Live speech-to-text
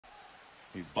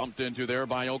He's bumped into there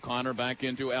by O'Connor. Back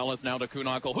into Ellis. Now to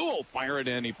Kuhnhackl, who will fire it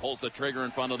in. He pulls the trigger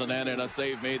in front of the net, and a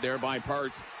save made there by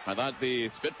Parks. I thought the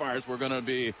Spitfires were going to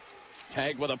be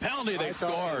tagged with a penalty. They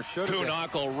score.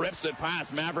 Kuhnhackl rips it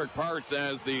past Maverick Parks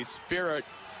as the Spirit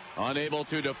unable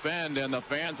to defend, and the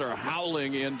fans are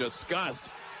howling in disgust,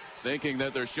 thinking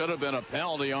that there should have been a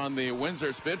penalty on the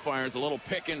Windsor Spitfires. A little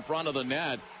pick in front of the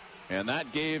net, and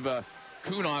that gave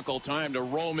Kuhnhackl time to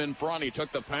roam in front. He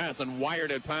took the pass and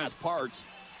wired it past Parks.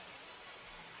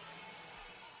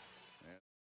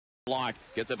 Locke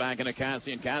gets it back into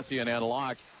Cassian. Cassian and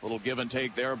Locke. Little give and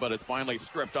take there, but it's finally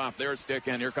stripped off their stick,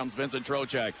 and here comes Vincent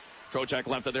Trocheck. Trocheck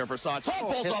left it there for Saad. Saad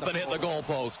pulls up and hit the goal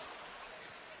post.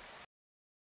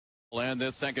 And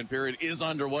this second period is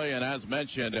underway, and as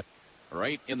mentioned,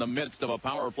 right in the midst of a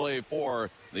power play for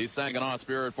the Saginaw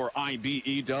Spirit for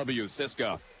IBEW.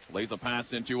 Sisca lays a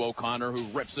pass into O'Connor, who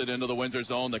rips it into the Windsor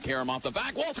zone. The Karam off the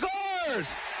back wall,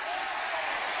 scores!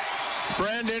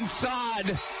 Brandon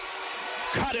Saad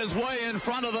cut his way in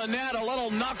front of the net. A little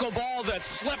knuckleball that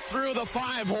slipped through the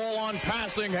 5-hole on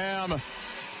Passingham.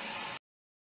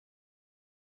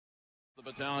 The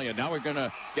battalion. Now we're going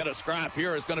to get a scrap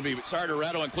here. It's going to be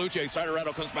Sartoretto and Khokhlachev.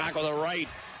 Sartoretto comes back with a right.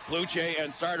 Khokhlachev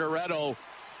and Sartoretto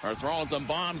are throwing some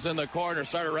bombs in the corner.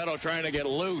 Sartoretto trying to get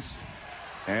loose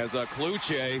as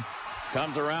Khokhlachev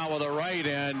comes around with a right,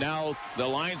 and now the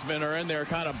linesmen are in there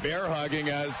kind of bear hugging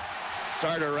as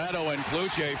Sartoretto and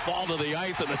Khokhlachev fall to the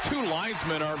ice, and the two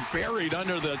linesmen are buried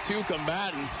under the two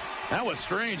combatants. That was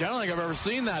strange. I don't think I've ever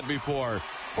seen that before.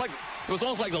 It was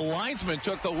almost like the linesman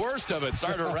took the worst of it.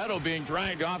 Sartoretto being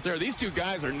dragged off there. These two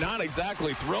guys are not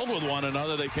exactly thrilled with one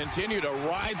another. They continue to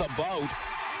ride the boat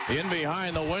in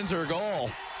behind the Windsor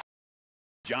goal.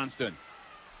 Johnston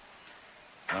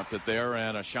left it there,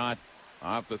 and a shot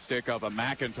off the stick of a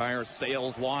McIntyre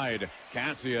sails wide.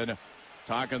 Cassian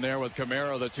talking there with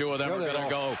Kamara. The two of them are going to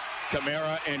go.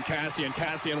 Kamara and Cassian.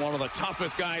 Cassian, one of the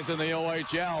toughest guys in the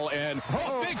OHL. And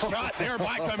a big shot there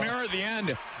by Kamara at the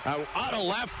end. Out of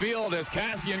left field as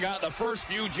Cassian got the first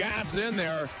few jabs in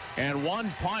there. And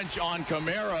one punch on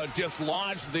Kamara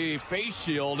dislodged the face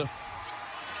shield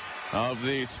of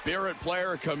the Spirit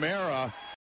player Kamara.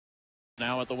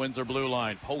 Now at the Windsor blue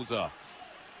line. Posa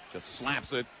just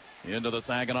slaps it into the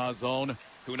Saginaw zone.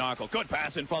 Kuhnhackl, good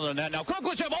pass in front of the net. Now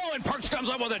Khokhlachev, and Parks comes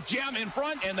up with a gem in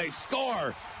front, and they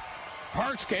score.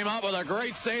 Parks came out with a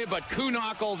great save, but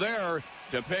Kuhnhackl there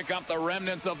to pick up the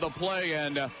remnants of the play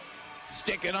and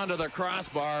stick it under the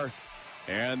crossbar.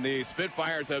 And the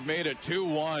Spitfires have made it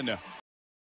 2-1.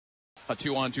 A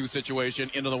 2-on-2 situation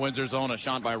into the Windsor zone. A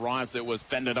shot by Ross. It was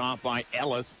fended off by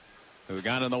Ellis, who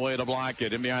got in the way to block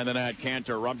it. In behind the net,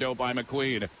 Cantor rubbed out by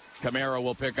McQueen. Kamara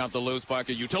will pick up the loose puck.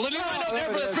 A utility line out there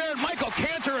for the Spirit. Michael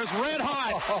Cantor is red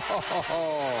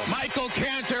hot. Michael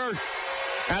Cantor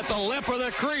at the lip of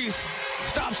the crease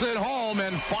stops it home,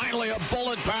 and finally a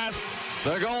bullet past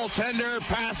the goaltender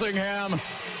Passingham.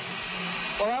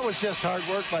 Well, that was just hard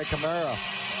work by Kamara.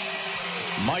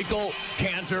 Michael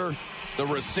Cantor, the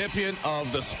recipient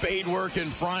of the spade work in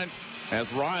front,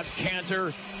 as Ross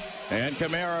Cantor and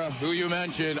Kamara, who you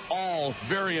mentioned, all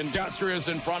very industrious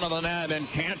in front of the net, and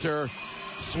Cantor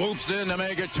swoops in to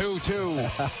make it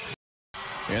 2-2.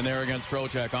 In there against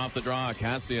Trocheck off the draw.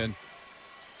 Cassian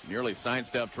nearly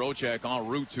sidestepped Trocheck en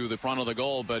route to the front of the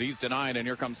goal, but he's denied, and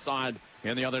here comes Saad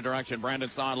in the other direction. Brandon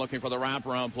Saad looking for the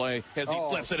wraparound play as he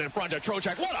slips it in front of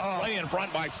Trocheck. What a play in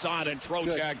front by Saad, and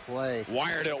Trocheck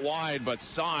wired it wide, but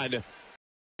Saad,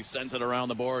 he sends it around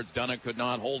the boards. Dunnett could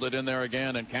not hold it in there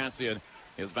again, and Cassian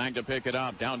is back to pick it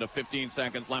up. Down to 15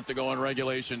 seconds left to go in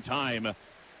regulation time.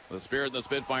 The Spirit and the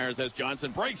Spitfires as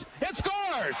Johnson breaks. It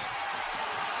scores!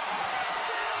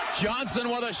 Johnson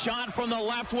with a shot from the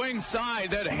left wing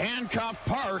side that handcuffed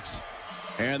Parks.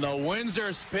 And the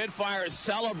Windsor Spitfires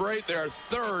celebrate their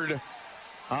third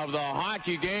of the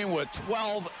hockey game with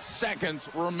 12 seconds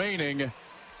remaining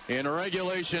in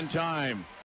regulation time.